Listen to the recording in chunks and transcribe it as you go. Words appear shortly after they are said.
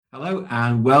Hello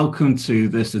and welcome to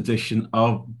this edition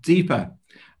of Deeper.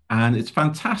 And it's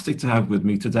fantastic to have with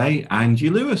me today Angie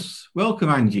Lewis. Welcome,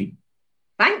 Angie.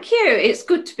 Thank you. It's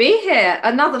good to be here.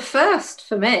 Another first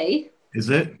for me. Is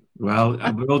it? Well,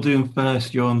 we're all doing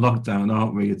first. You're on lockdown,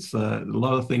 aren't we? It's a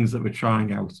lot of things that we're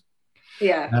trying out.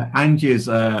 Yeah. Angie is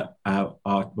one of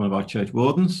our church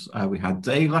wardens. We had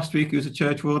Dave last week, who was a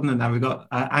church warden, and now we've got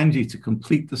Angie to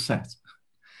complete the set.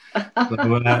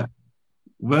 So,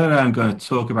 where I'm going to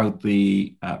talk about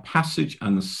the passage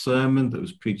and the sermon that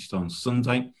was preached on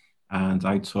Sunday. And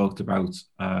I talked about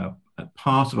a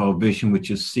part of our vision, which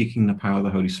is seeking the power of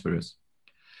the Holy Spirit.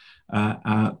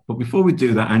 But before we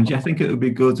do that, Angie, I think it would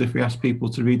be good if we asked people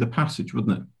to read the passage,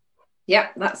 wouldn't it?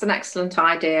 Yep, that's an excellent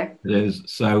idea. It is.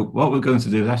 So what we're going to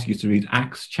do is ask you to read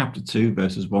Acts chapter 2,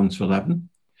 verses 1 to 11.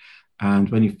 And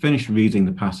when you finish reading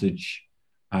the passage,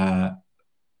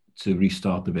 to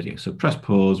restart the video. So press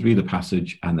pause, read the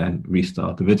passage, and then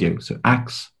restart the video. So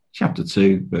Acts chapter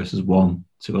 2, verses 1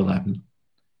 to 11.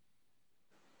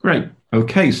 Great.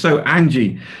 Okay, so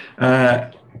Angie,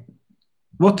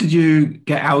 what did you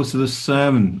get out of the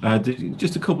sermon?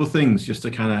 Just a couple of things, just to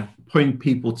kind of point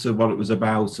people to what it was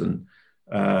about, and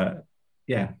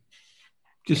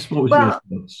just what was your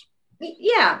thoughts?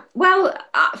 Yeah, well,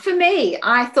 for me,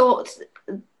 I thought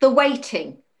the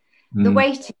waiting,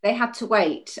 they had to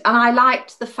wait. And I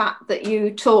liked the fact that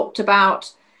you talked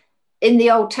about in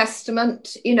the Old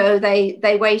Testament, you know,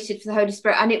 they waited for the Holy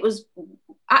Spirit. And it was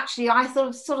actually, I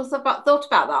thought about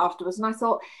that afterwards. And I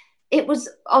thought it was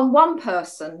on one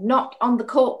person, not on the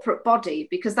corporate body,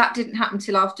 because that didn't happen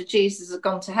till after Jesus had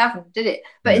gone to heaven, did it?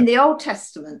 But in the Old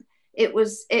Testament, it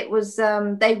was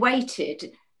they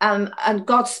waited and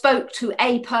God spoke to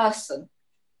a person,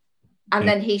 and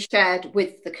then he shared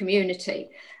with the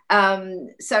community.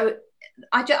 So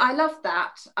I love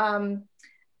that. And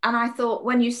I thought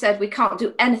when you said we can't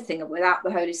do anything without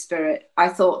the Holy Spirit, I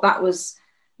thought that was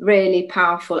really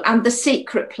powerful. And the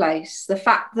secret place, the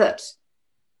fact that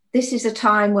this is a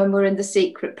time when we're in the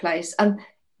secret place. And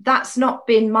that's not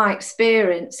been my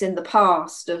experience in the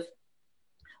past of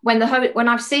when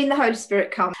I've seen the Holy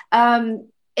Spirit come.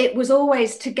 It was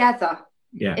always together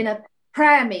in a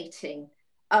prayer meeting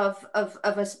of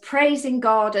us praising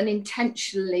God and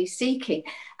intentionally seeking.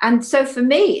 And so for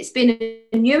me, it's been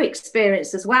a new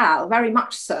experience as well, very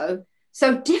much so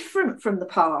different from the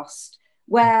past,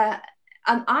 where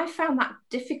and I found that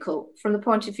difficult from the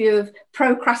point of view of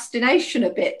procrastination a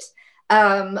bit,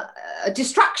 a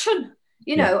distraction.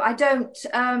 You know, I don't,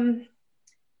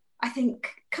 I think,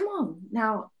 come on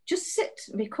now, just sit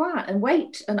and be quiet and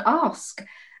wait and ask.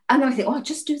 And I think, I'll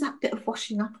just do that bit of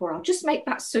washing up, or I'll just make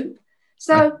that soup.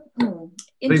 So, I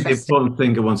think the important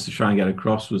thing I wanted to try and get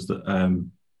across was that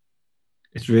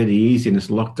it's really easy in this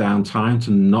lockdown time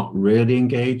to not really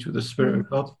engage with the Spirit of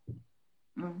God.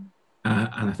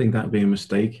 And I think that would be a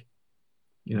mistake.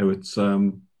 You know, it's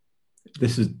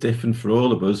this is different for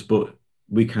all of us, but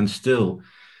we can still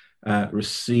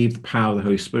receive the power of the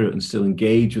Holy Spirit and still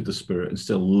engage with the Spirit and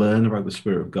still learn about the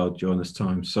Spirit of God during this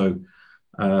time. So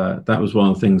that was one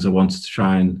of the things I wanted to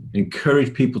try and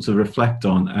encourage people to reflect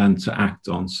on and to act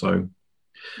on. So,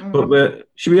 but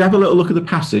should we have a little look at the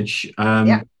passage?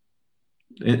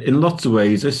 In lots of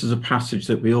ways, this is a passage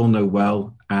that we all know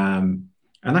well. And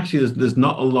actually, there's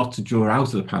not a lot to draw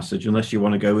out of the passage unless you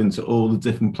want to go into all the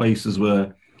different places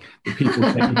where the people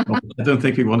take it from. I don't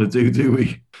think we want to do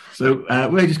we? So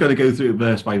we're just going to go through it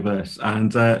verse by verse.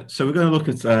 And so we're going to look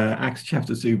at Acts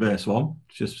chapter 2, verse 1,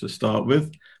 just to start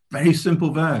with. Very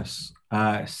simple verse,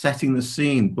 setting the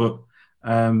scene. But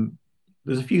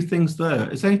there's a few things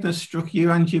there. Is there anything that struck you,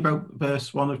 Angie, about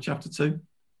verse 1 of chapter 2?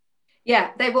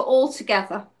 Yeah, they were all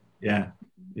together. Yeah.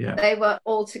 They were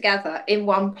all together in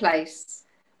one place.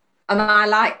 And I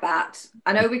like that.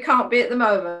 I know we can't be at the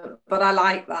moment, but I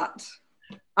like that.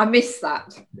 I miss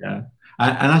that. Yeah.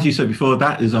 And as you said before,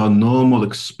 that is our normal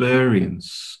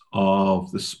experience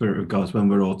of the Spirit of God when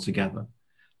we're all together.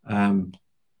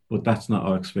 But that's not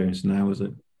our experience now, is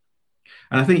it?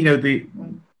 And I think, you know,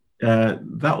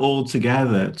 that all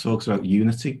together talks about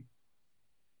unity.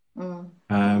 And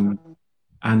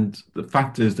the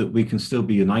fact is that we can still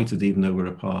be united even though we're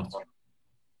apart.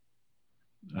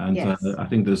 And I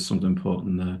think there's something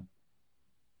important there.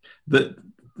 That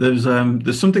there's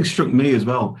something struck me as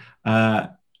well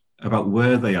about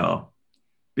where they are,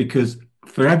 because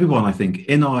for everyone, I think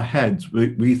in our heads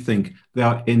we think they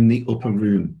are in the upper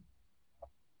room,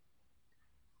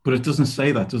 but it doesn't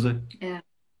say that, does it? Yeah.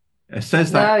 It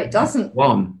says that no, it doesn't.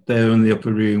 They're in the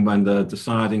upper room when they're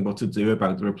deciding what to do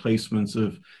about the replacement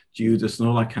of Judas and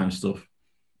all that kind of stuff.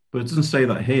 but it doesn't say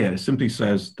that here. It simply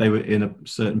says they were in a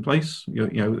certain place,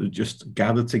 just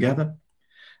gathered together.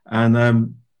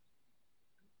 And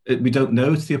we don't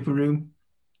know it's the upper room.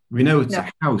 We know it's a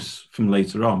house from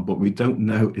later on, but we don't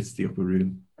know it's the upper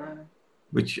room,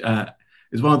 which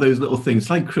is one of those little things. It's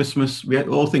like Christmas. We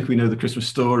all think we know the Christmas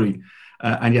story,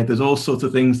 and yet there's all sorts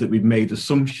of things that we've made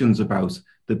assumptions about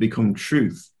that become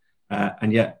truth,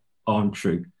 and yet aren't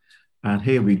true. And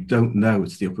here we don't know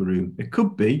it's the upper room. It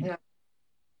could be. Yeah.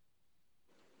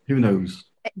 Who knows?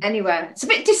 Anyway, it's a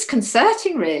bit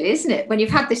disconcerting, really, isn't it? When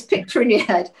you've had this picture in your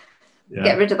head,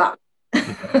 get rid of that.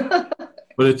 Yeah.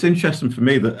 But it's interesting for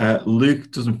me that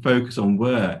Luke doesn't focus on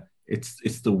where,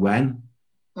 it's the when.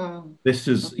 This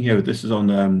is on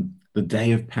the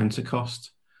day of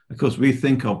Pentecost. Of course, we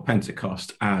think of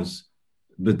Pentecost as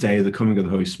the day of the coming of the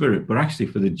Holy Spirit, but actually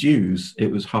for the Jews, it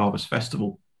was Harvest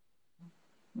Festival.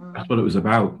 That's what it was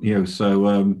about,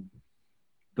 So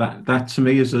that to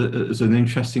me is an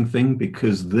interesting thing,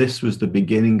 because this was the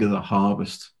beginning of the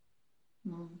harvest,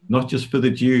 not just for the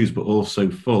Jews, but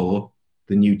also for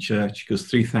the new church, because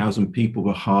 3,000 people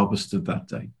were harvested that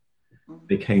day.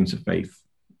 They came to faith,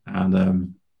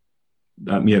 and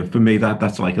for me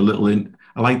that's like a little.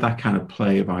 I like that kind of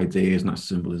play of ideas and that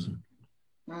symbolism.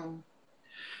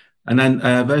 And then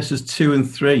verses 2 and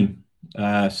 3.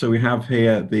 So we have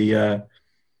here the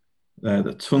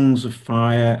tongues of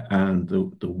fire and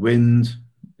the wind.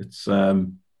 It's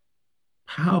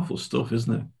powerful stuff,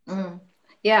 isn't it?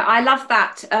 Yeah, I love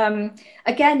that.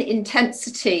 Again,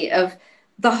 intensity of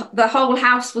the whole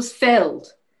house was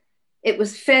filled. It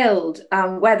was filled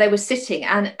where they were sitting,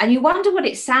 and you wonder what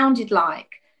it sounded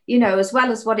like, as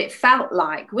well as what it felt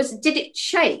like. Did it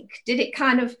shake? Did it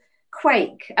kind of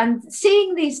quake? And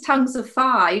seeing these tongues of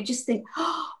fire, you just think,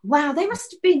 oh, wow, they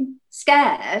must have been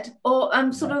scared or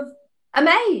sort of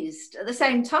amazed at the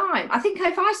same time. I think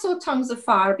if I saw tongues of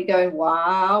fire, I'd be going,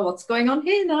 wow, what's going on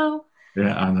here now?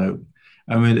 Yeah, I know.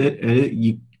 I mean,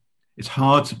 it's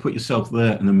hard to put yourself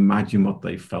there and imagine what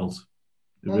they felt.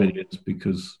 It really is,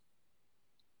 because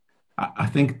I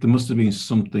think there must have been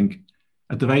something,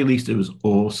 at the very least, it was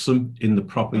awesome in the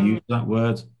proper use of that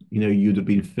word. You'd have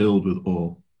been filled with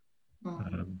awe.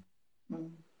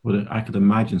 But I could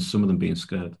imagine some of them being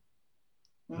scared.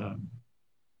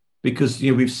 Because,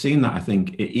 we've seen that, I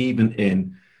think, even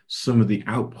in some of the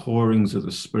outpourings of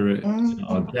the Spirit in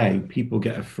our day, people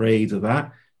get afraid of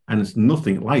that. And it's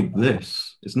nothing like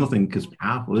this. It's nothing as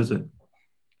powerful, is it?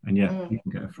 And yet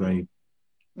people get afraid.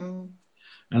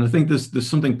 And I think there's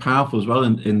something powerful as well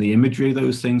in the imagery of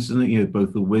those things, isn't it?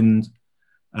 Both the wind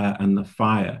and the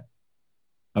fire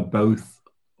are both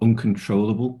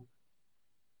uncontrollable,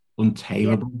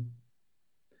 untamable,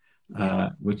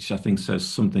 which I think says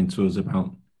something to us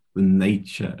about the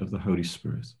nature of the Holy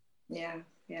Spirit. Yeah.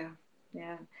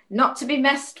 Not to be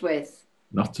messed with.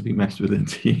 Not to be messed with,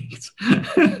 indeed.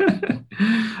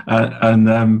 I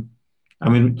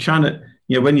mean, trying to,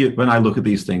 when I look at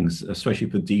these things, especially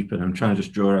for deeper, I'm trying to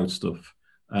just draw out stuff.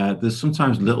 There's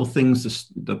sometimes little things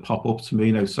that pop up to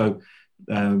me, So,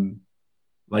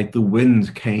 like the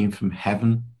wind came from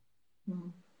heaven,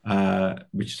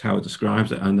 which is how it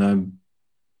describes it. And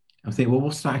I think, well,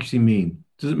 what's that actually mean?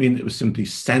 Does it mean it was simply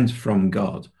sent from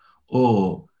God,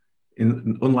 or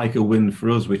unlike a wind for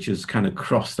us, which is kind of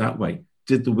crossed that way?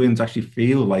 Did the wind actually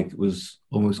feel like it was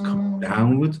almost coming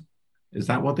downward? Is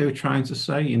that what they were trying to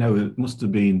say? It must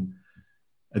have been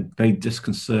a very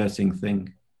disconcerting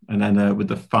thing. And then with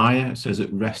the fire, it says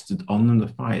it rested on them. The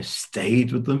fire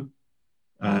stayed with them.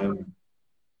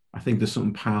 I think there's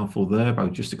something powerful there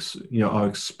about just, our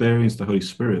experience of the Holy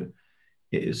Spirit.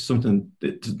 It is something,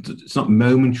 it's not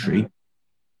momentary.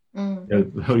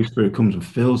 The Holy Spirit comes and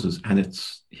fills us, and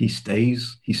he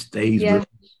stays with us.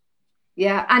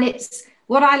 Yeah, and it's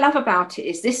what I love about it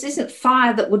is this isn't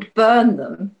fire that would burn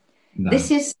them. No.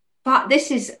 This is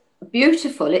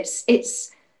beautiful. It's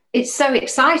so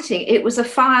exciting. It was a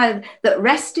fire that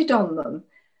rested on them,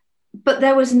 but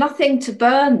there was nothing to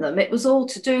burn them. It was all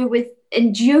to do with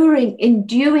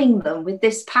enduing them with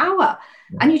this power.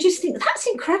 Yeah. And you just think that's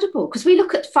incredible, because we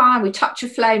look at fire, we touch a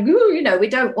flame, we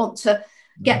don't want to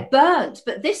get burnt,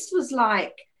 but this was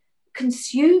like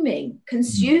consuming,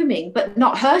 but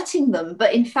not hurting them,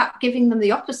 but in fact giving them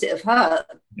the opposite of hurt,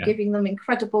 giving them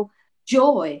incredible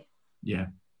joy. Yeah.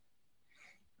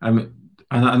 And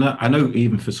I know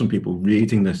even for some people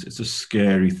reading this, it's a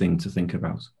scary thing to think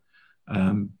about.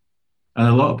 And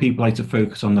a lot of people like to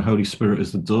focus on the Holy Spirit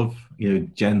as the dove,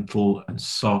 gentle and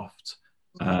soft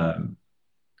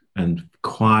and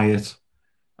quiet.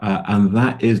 And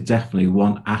that is definitely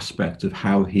one aspect of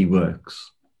how he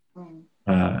works.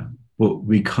 But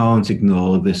we can't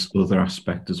ignore this other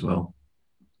aspect as well.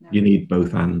 You need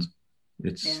both and.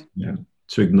 It's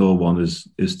to ignore one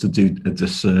is to do a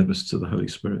disservice to the Holy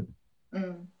Spirit.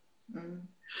 And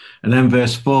then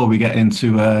verse 4, we get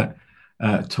into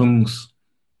tongues.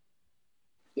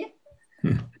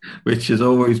 Which has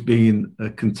always been a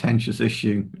contentious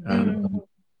issue.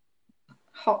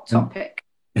 Hot topic.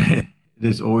 It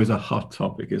is always a hot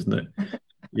topic, isn't it?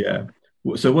 Yeah.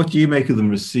 So what do you make of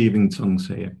them receiving tongues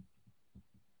here?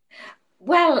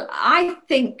 Well, I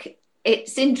think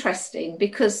it's interesting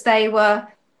because it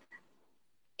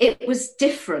was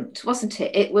different, wasn't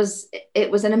it? It was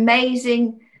an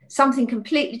amazing, something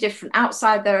completely different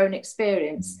outside their own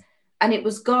experience. And it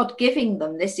was God giving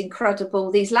them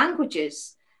these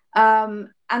languages. And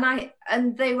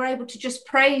they were able to just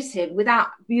praise him without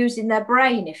using their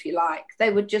brain, if you like.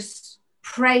 They were just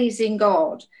praising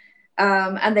God.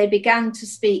 And they began to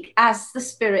speak as the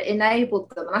Spirit enabled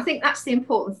them. And I think that's the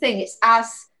important thing. It's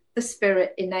as the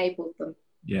Spirit enabled them.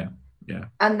 Yeah, yeah.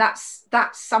 And that's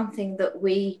something that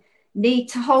we need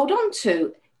to hold on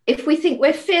to. If we think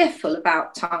we're fearful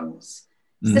about tongues,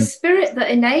 it's the Spirit that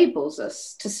enables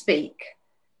us to speak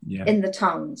in the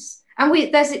tongues. And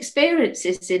there's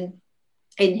experiences in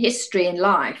history, in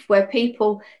life, where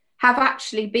people have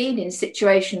actually been in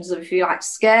situations of, if you like,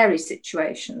 scary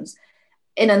situations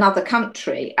in another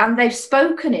country, and they've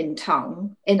spoken in a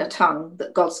tongue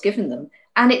that God's given them.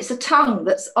 And it's a tongue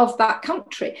that's of that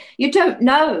country. You don't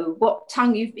know what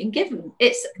tongue you've been given.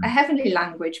 It's a heavenly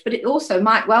language, but it also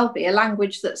might well be a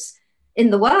language that's in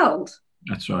the world.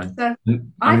 That's right. So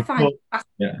I find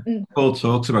Paul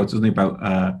talks about, doesn't he,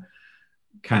 about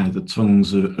kind of the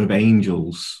tongues of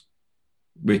angels,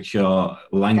 which are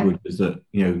languages that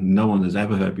no one has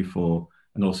ever heard before,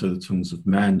 and also the tongues of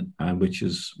men, which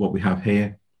is what we have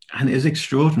here. And it is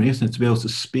extraordinary, isn't it, to be able to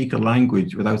speak a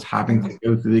language without having to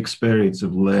go through the experience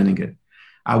of learning it.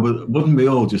 Wouldn't we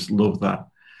all just love that?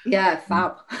 Yeah,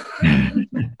 fab.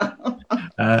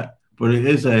 But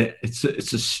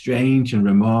it's a strange and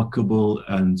remarkable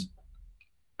and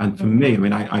for me, I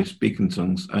mean, I speak in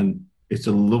tongues, and it's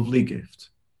a lovely gift.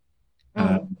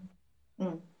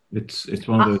 It's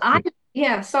one of those. I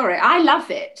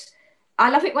love it. I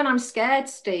love it when I'm scared,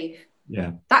 Steve.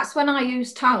 Yeah. That's when I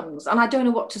use tongues and I don't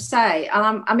know what to say.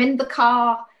 And I'm in the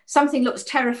car, something looks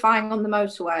terrifying on the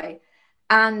motorway,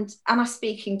 and I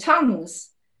speak in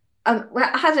tongues. I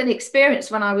had an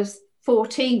experience when I was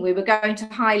 14. We were going to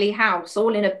Highley House,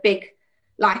 all in a big,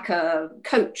 like a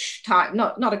coach type,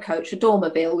 not a coach, a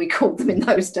dormobile, we called them in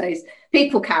those days,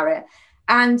 people carrier.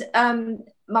 And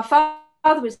my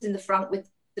father was in the front with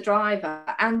the driver,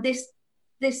 and this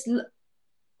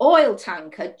oil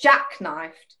tanker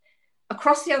jackknifed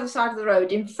across the other side of the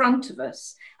road in front of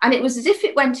us. And it was as if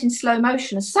it went in slow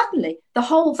motion, and suddenly the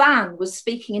whole van was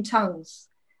speaking in tongues.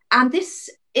 And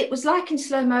it was like in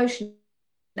slow motion.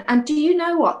 And do you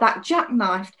know what? That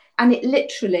jackknifed, and it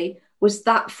literally was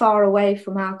that far away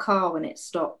from our car when it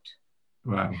stopped.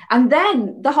 Wow. And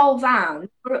then the whole van,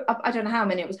 I don't know how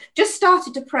many it was, just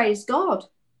started to praise God.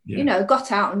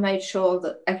 Got out and made sure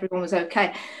that everyone was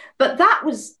okay. But that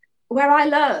was where I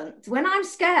learned, when I'm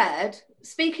scared,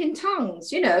 speak in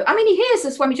tongues. I mean, he hears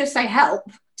us when we just say help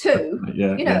too,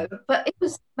 but it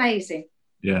was amazing.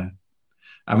 Yeah.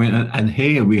 I mean, and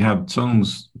here we have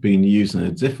tongues being used in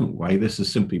a different way. This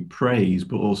is simply praise,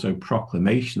 but also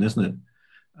proclamation, isn't it?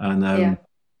 And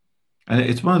and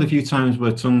it's one of the few times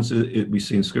where tongues, we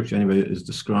see in Scripture anyway, is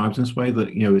described in this way,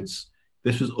 that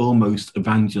this was almost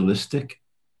evangelistic.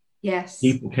 Yes.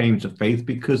 People came to faith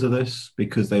because of this,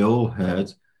 because they all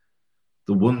heard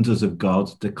the wonders of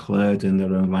God declared in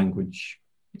their own language.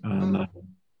 And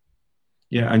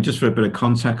and just for a bit of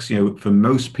context, for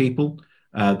most people,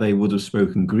 they would have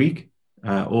spoken Greek.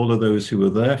 All of those who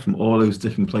were there from all those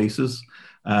different places,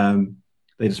 they'd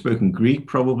have spoken Greek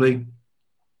probably.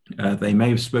 They may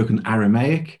have spoken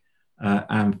Aramaic,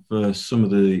 and for some of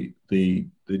the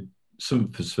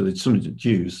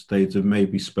Jews, they'd have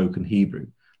maybe spoken Hebrew.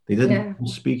 They didn't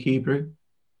speak Hebrew,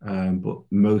 but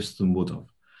most of them would have.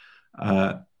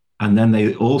 And then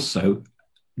they also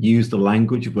used the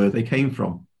language of where they came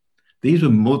from. These were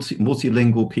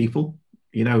multilingual people,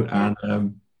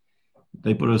 and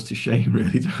they put us to shame,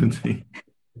 really, don't they?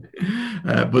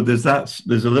 But there's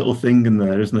a little thing in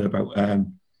there, isn't it, about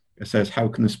it says, "How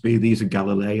can this be? These are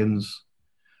Galileans."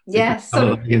 Yes,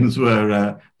 Galileans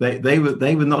were they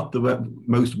were not the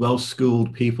most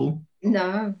well-schooled people.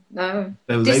 No.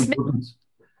 They wouldn't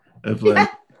have learned.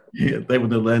 They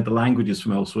wouldn't have learned the languages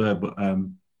from elsewhere, but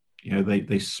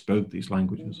they spoke these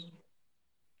languages.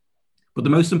 But the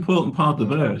most important part of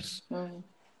the verse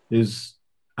is,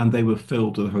 and they were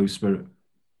filled with the Holy Spirit.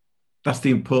 That's the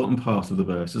important part of the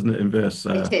verse, isn't it? In verse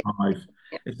 5,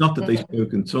 It's not that they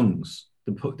spoke in tongues.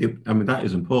 I mean, that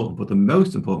is important, but the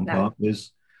most important part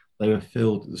is they were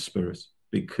filled with the Spirit,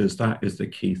 because that is the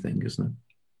key thing, isn't it?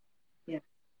 Yeah.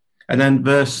 And then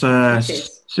verse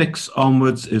 6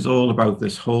 onwards is all about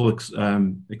this whole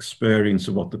experience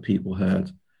of what the people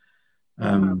heard.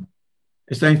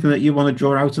 Is there anything that you want to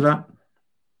draw out of that?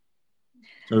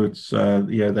 So it's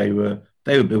they were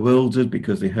bewildered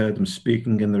because they heard them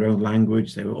speaking in their own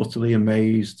language. They were utterly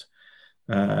amazed.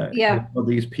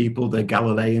 These people, they're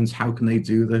Galileans. How can they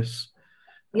do this?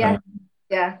 Yeah.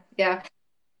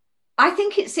 I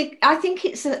think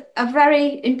it's a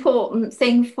very important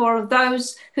thing for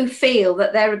those who feel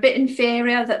that they're a bit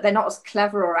inferior, that they're not as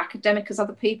clever or academic as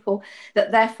other people,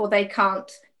 that therefore they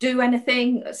can't do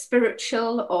anything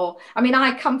spiritual. Or, I mean,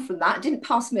 I come from that. I didn't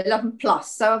pass my 11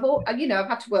 plus, so I've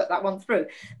had to work that one through.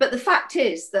 But the fact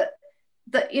is that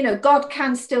God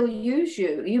can still use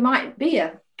you. You might be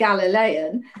a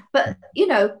Galilean, but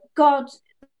God.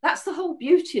 That's the whole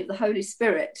beauty of the Holy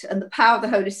Spirit and the power of the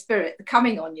Holy Spirit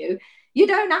coming on you. You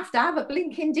don't have to have a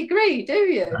blinking degree, do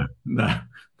you? No.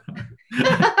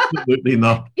 Absolutely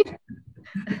not.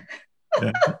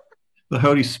 Yeah. The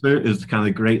Holy Spirit is the kind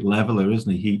of great leveler,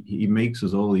 isn't he? He makes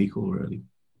us all equal, really.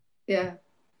 Yeah.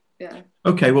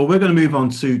 Okay, well, we're going to move on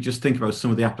to just think about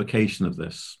some of the application of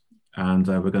this, and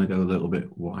we're going to go a little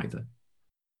bit wider.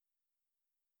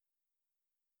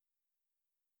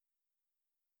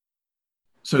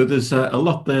 So there's a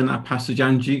lot there in that passage,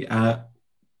 Angie.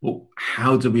 Well,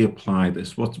 how do we apply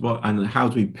this? And how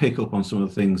do we pick up on some of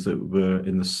the things that were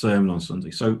in the sermon on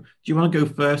Sunday? So do you want to go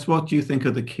first? What do you think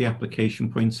are the key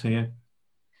application points here?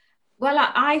 Well,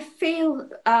 I feel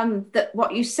that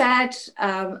what you said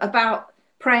about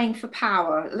praying for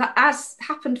power, as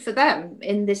happened for them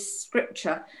in this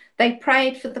scripture, they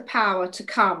prayed for the power to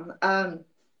come. And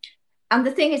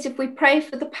the thing is, if we pray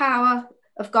for the power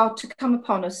of God to come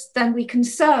upon us, then we can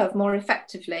serve more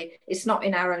effectively. It's not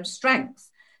in our own strength.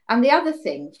 And the other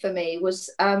thing for me was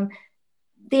the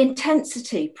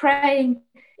intensity, praying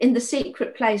in the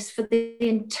secret place for the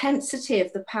intensity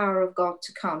of the power of God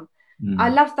to come. I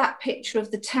love that picture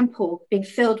of the temple being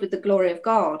filled with the glory of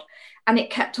God, and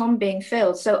it kept on being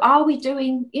filled. So are we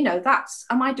doing,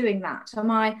 am I doing that? Am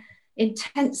I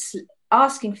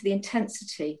asking for the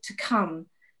intensity to come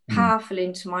powerfully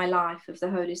into my life of the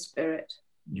Holy Spirit?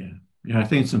 Yeah, I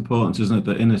think it's important, isn't it,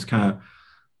 that in this kind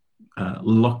of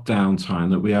lockdown time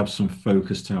that we have some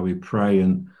focus to how we pray,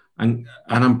 and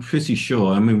I'm pretty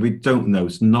sure, I mean, we don't know,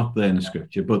 it's not there in the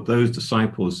scripture, but those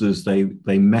disciples, as they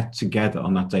met together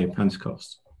on that day of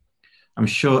Pentecost, I'm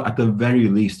sure at the very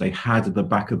least they had at the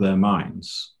back of their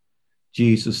minds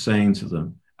Jesus saying to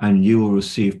them, and you will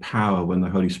receive power when the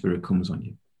Holy Spirit comes on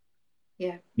you.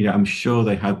 Yeah. I'm sure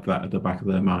they had that at the back of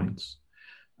their minds.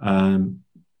 And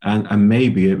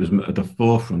maybe it was at the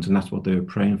forefront, and that's what they were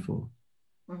praying for.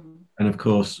 And of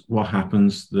course, what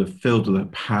happens? They're filled with the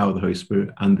power of the Holy Spirit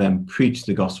and then preach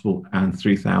the gospel, and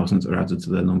 3,000 are added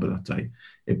to their number that day.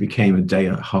 It became a day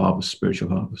of harvest, spiritual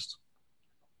harvest.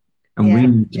 And we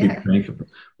need to be praying for.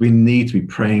 We need to be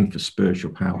praying for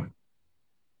spiritual power.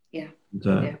 Yeah.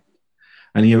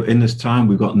 And in this time,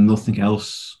 we've got nothing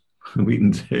else we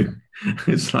can do.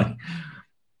 It's like,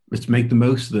 let's make the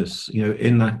most of this.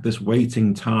 In this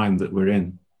waiting time that we're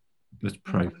in, let's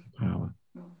pray for power.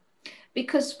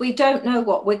 Because we don't know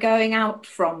what we're going out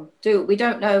from, we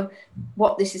don't know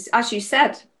what this is. As you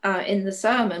said in the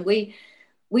sermon,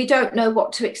 we don't know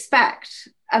what to expect.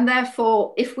 And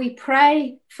therefore, if we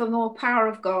pray for more power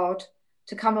of God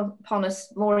to come upon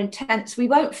us more intense, we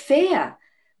won't fear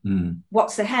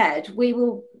what's ahead. We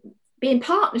will be in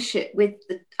partnership with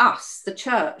the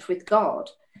church, with God,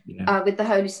 with the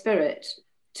Holy Spirit,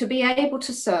 to be able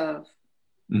to serve.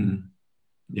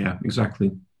 Yeah,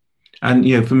 exactly.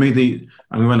 And for me,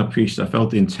 when I preached, I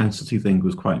felt the intensity thing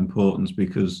was quite important,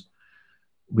 because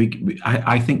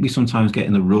I think we sometimes get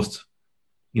in a rut.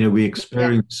 We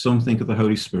experience something of the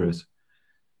Holy Spirit,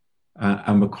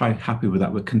 and we're quite happy with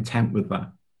that. We're content with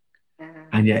that.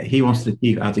 And yet he wants to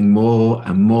keep adding more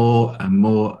and more and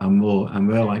more and more. And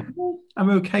we're like, I'm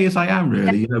okay as I am,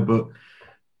 really. But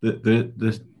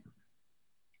the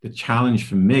challenge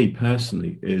for me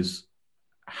personally is,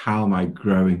 how am I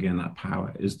growing in that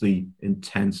power? Is the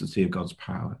intensity of God's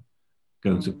power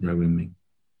going to grow in me?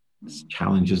 It's a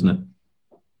challenge, isn't it?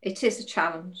 It is a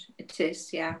challenge. It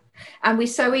is, yeah. And we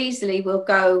so easily will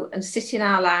go and sit in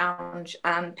our lounge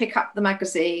and pick up the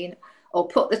magazine, or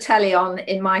put the telly on,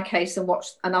 in my case, and watch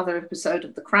another episode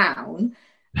of The Crown.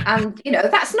 And,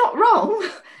 that's not wrong.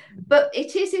 But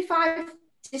it is, if I've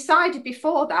decided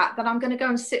before that I'm going to go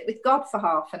and sit with God for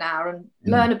half an hour and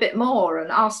learn a bit more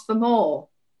and ask for more.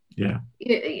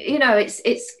 You know,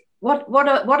 it's what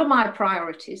are my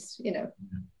priorities, you know?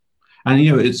 And,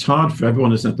 you know, it's hard for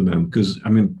everyone, isn't it, at the moment? Because, I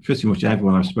mean, pretty much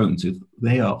everyone I've spoken to,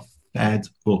 they are fed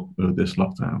up with this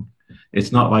lockdown.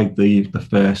 It's not like the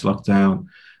first lockdown.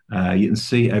 You can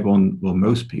see everyone, well,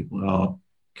 most people are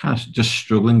kind of just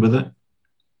struggling with it.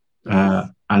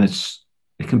 And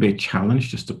it can be a challenge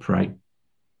just to pray.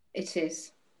 It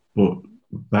is. But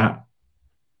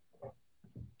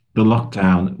the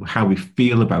lockdown, how we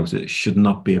feel about it, should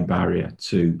not be a barrier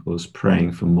to us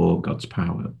praying for more God's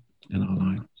power in our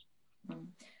lives.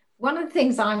 One of the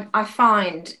things I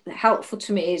find helpful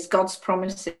to me is God's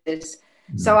promises.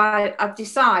 So I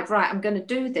decide, right, I'm going to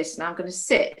do this now. I'm going to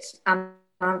sit and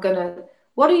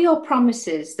what are your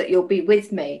promises that you'll be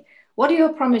with me? What are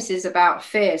your promises about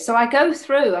fear? So I go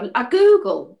through, I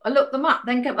Google, I look them up,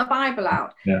 then get my Bible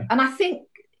out. Yeah. And I think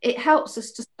it helps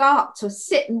us to start to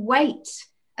sit and wait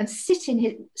and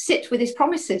sit with his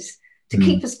promises to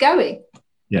keep us going.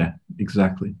 Yeah,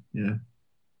 exactly. Yeah.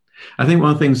 I think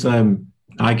one of the things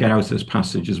I get out of this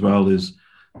passage as well is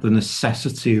the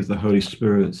necessity of the Holy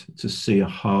Spirit to see a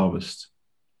harvest.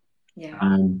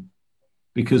 Yeah.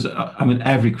 Because, I mean,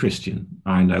 every Christian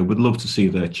I know would love to see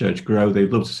their church grow.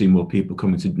 They'd love to see more people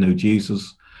coming to know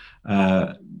Jesus.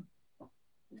 I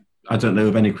don't know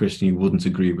of any Christian who wouldn't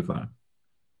agree with that.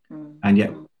 And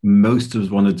yet most of us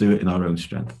want to do it in our own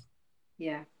strength.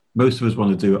 Yeah. Most of us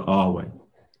want to do it our way.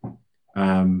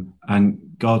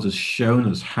 And God has shown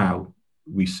us how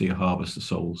we see a harvest of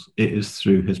souls. It is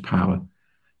through his power.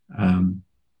 And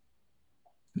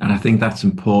I think that's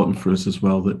important for us as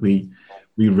well, that we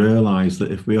realize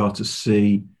that if we are to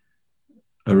see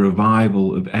a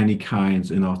revival of any kind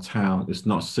in our town, it's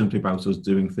not simply about us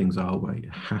doing things our way.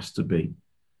 It has to be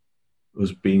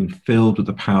us being filled with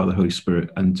the power of the Holy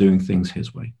Spirit and doing things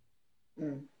his way.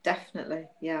 Definitely.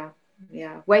 Yeah.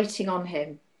 Waiting on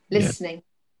him, listening.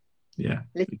 Yeah.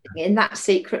 Listening in that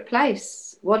secret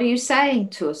place. What are you saying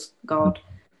to us, God?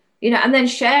 You know, and then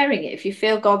sharing it. If you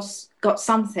feel God's got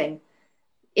something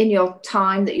in your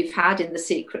time that you've had in the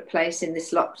secret place in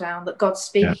this lockdown that God's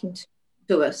speaking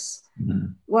to us,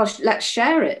 well, let's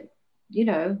share it, you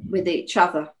know, with each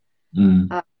other.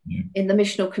 In the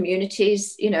missional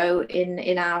communities, you know,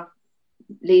 in our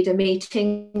leader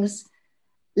meetings,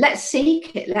 let's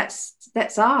seek it. Let's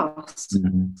ask,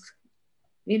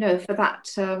 you know, for that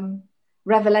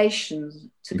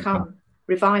revelation to come,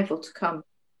 revival to come.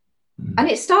 And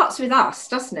it starts with us,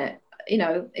 doesn't it? You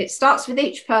know, it starts with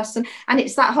each person. And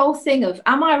it's that whole thing of,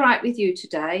 am I right with you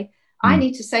today? I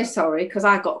need to say sorry because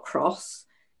I got cross.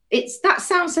 That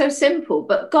sounds so simple,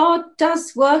 but God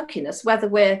does work in us, whether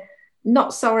we're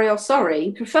not sorry or sorry.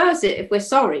 He prefers it if we're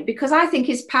sorry, because I think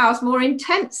his power's more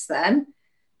intense then,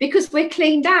 because we're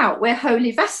cleaned out. We're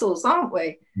holy vessels, aren't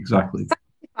we? Exactly.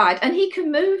 Sanctified. And he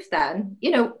can move then, you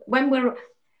know, when we're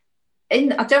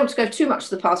in, I don't want to go too much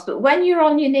to the past, but when you're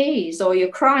on your knees or you're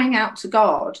crying out to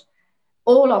God,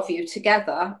 all of you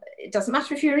together, it doesn't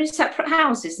matter if you're in separate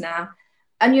houses now,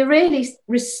 and you're really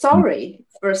sorry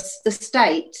for the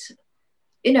state,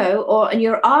 you know, and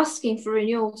you're asking for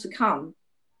renewal to come,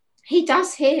 he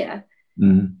does hear.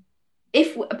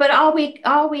 But are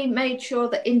we made sure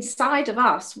that inside of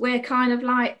us we're kind of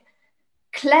like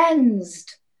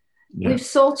cleansed? We've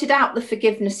sorted out the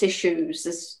forgiveness issues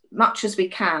as much as we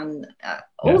can.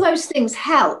 All those things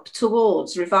help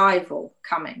towards revival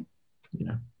coming.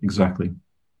 Yeah, exactly.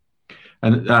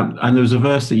 And there was a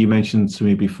verse that you mentioned to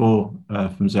me before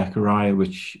from Zechariah,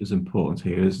 which is important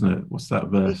here, isn't it? What's that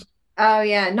verse? Oh,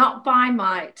 yeah. Not by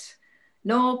might,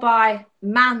 nor by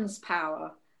man's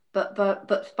power,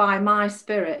 but by my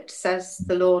spirit, says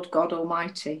the Lord God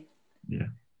Almighty. Yeah.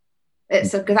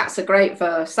 That's a great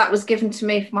verse. That was given to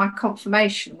me for my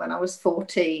confirmation when I was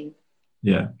 14.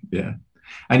 Yeah.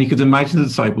 And you could imagine the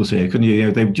disciples here, couldn't you? You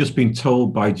know, they've just been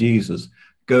told by Jesus,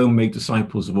 go and make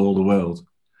disciples of all the world.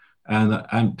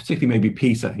 And particularly maybe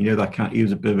Peter, you know, he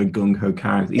was a bit of a gung-ho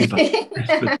character. He's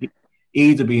like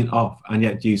either being off, and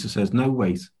yet Jesus says, no,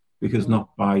 wait, because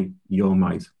not by your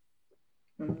might,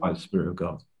 but by the Spirit of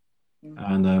God.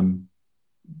 And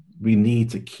we need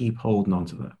to keep holding on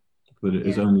to that. But it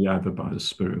is only either by the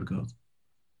Spirit of God.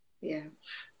 Yeah.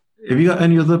 Have you got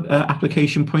any other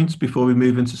application points before we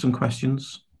move into some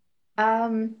questions?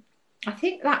 I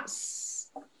think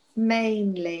that's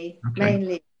mainly.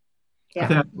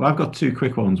 Yeah. I've got two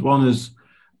quick ones. One is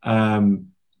that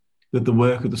the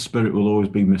work of the Spirit will always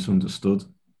be misunderstood.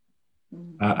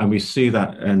 And we see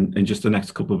that in just the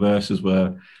next couple of verses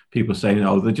where people are saying,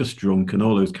 oh, they're just drunk and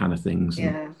all those kind of things.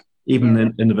 Yeah.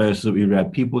 Even in the verses that we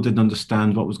read, people didn't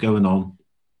understand what was going on.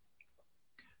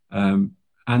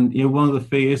 And, you know, one of the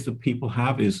fears that people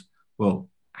have is, well,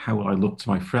 how will I look to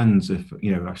my friends if,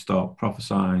 I start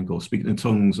prophesying or speaking in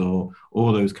tongues or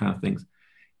all those kind of things.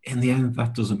 In the end,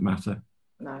 that doesn't matter.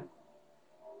 No.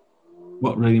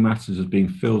 What really matters is being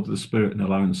filled with the Spirit and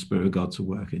allowing the Spirit of God to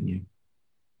work in you.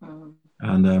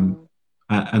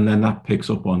 And then that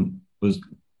picks up on was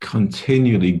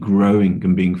continually growing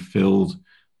and being filled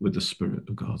with the Spirit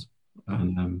of God.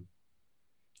 And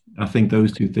I think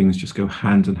those two things just go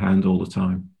hand in hand all the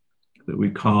time, that we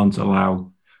can't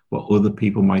allow what other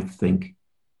people might think,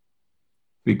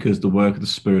 because the work of the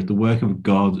Spirit, the work of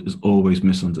God, is always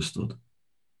misunderstood.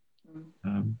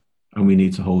 And we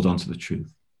need to hold on to the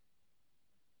truth.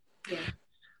 Yeah.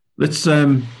 Let's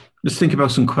think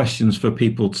about some questions for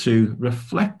people to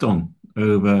reflect on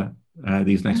over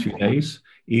these next few days,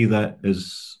 either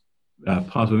as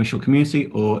part of a missional community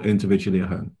or individually at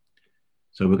home.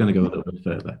 So we're going to go a little bit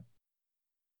further.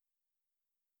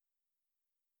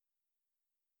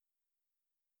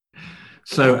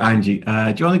 So, Angie,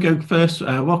 do you want to go first?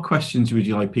 What questions would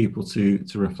you like people to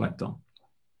reflect on?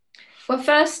 Well,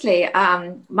 firstly,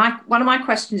 one of my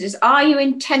questions is, are you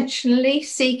intentionally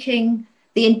seeking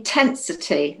the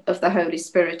intensity of the Holy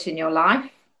Spirit in your life?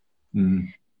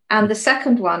 And the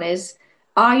second one is,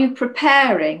 are you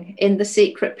preparing in the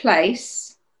secret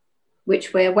place,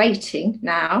 which we're waiting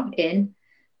now in,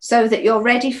 so that you're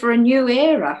ready for a new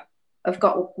era of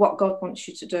what God wants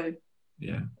you to do?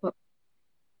 Yeah.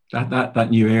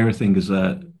 That new era thing is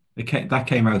that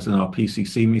came out in our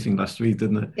PCC meeting last week,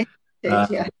 didn't it? It did,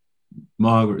 yeah.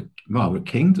 Margaret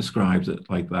King describes it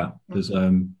like that. There's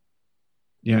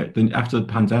after the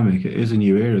pandemic, it is a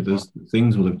new era.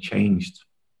 Things will have changed,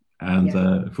 and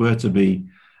if we're to be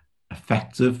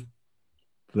effective,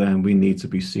 then we need to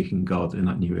be seeking God in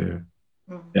that new era.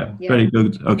 Yeah, very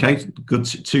good. Okay, good.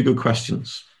 Two good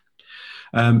questions.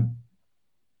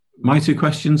 My two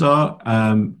questions are: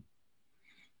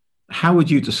 how would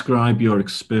you describe your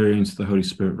experience of the Holy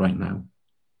Spirit right now?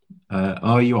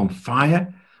 Are you on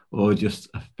fire or just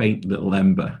a faint little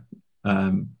ember?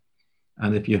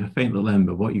 And if you're a faint little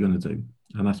ember, what are you going to do?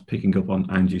 And that's picking up on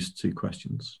Angie's two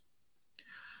questions.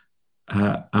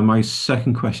 And my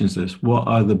second question is this: what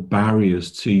are the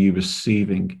barriers to you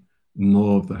receiving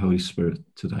more of the Holy Spirit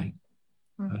today?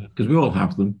 Because we all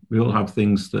have them. We all have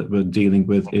things that we're dealing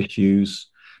with, issues.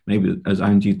 Maybe, as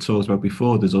Angie talked about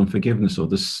before, there's unforgiveness or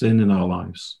there's sin in our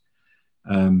lives.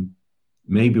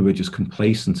 Maybe we're just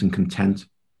complacent and content.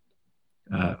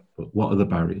 But what are the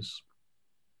barriers?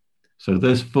 So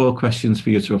there's 4 questions for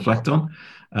you to reflect on.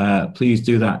 Please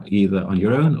do that either on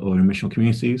your own or in missional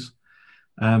communities.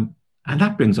 And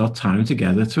that brings our time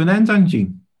together to an end,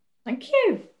 Angie. Thank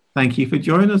you. Thank you for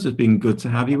joining us. It's been good to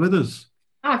have you with us.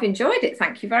 I've enjoyed it.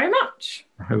 Thank you very much.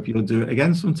 I hope you'll do it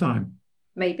again sometime.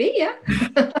 Maybe, yeah.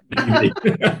 Maybe.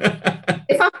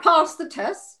 If I pass the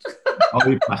test. I'll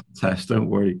be past the test, don't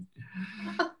worry.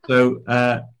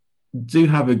 So do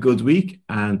have a good week,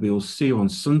 and we will see you on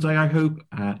Sunday, I hope.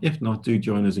 If not, do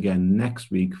join us again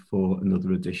next week for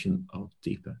another edition of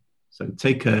Deeper. So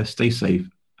take care, stay safe,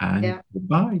 and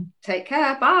goodbye. Take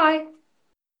care. Bye.